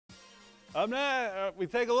Up next, we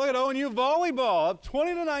take a look at ONU Volleyball, up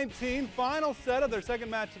 20-19, final set of their second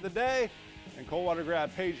match of the day. And Coldwater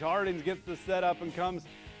grad Paige Hardings gets the set up and comes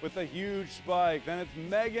with a huge spike. Then it's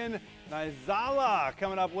Megan Nizala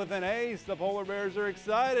coming up with an ace. The Polar Bears are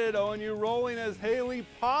excited. ONU rolling as Haley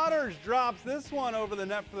Potters drops this one over the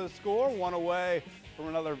net for the score. One away from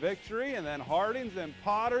another victory. And then Hardings and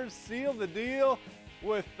Potters seal the deal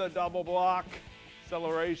with the double block.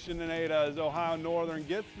 Acceleration in Ada as Ohio Northern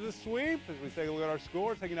gets the sweep. As we take a look at our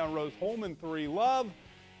score, taking down Rose Hulman 3-love.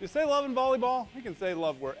 You say love in volleyball, you can say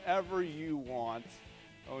love wherever you want.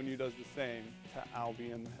 ONU does the same to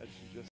Albion as she just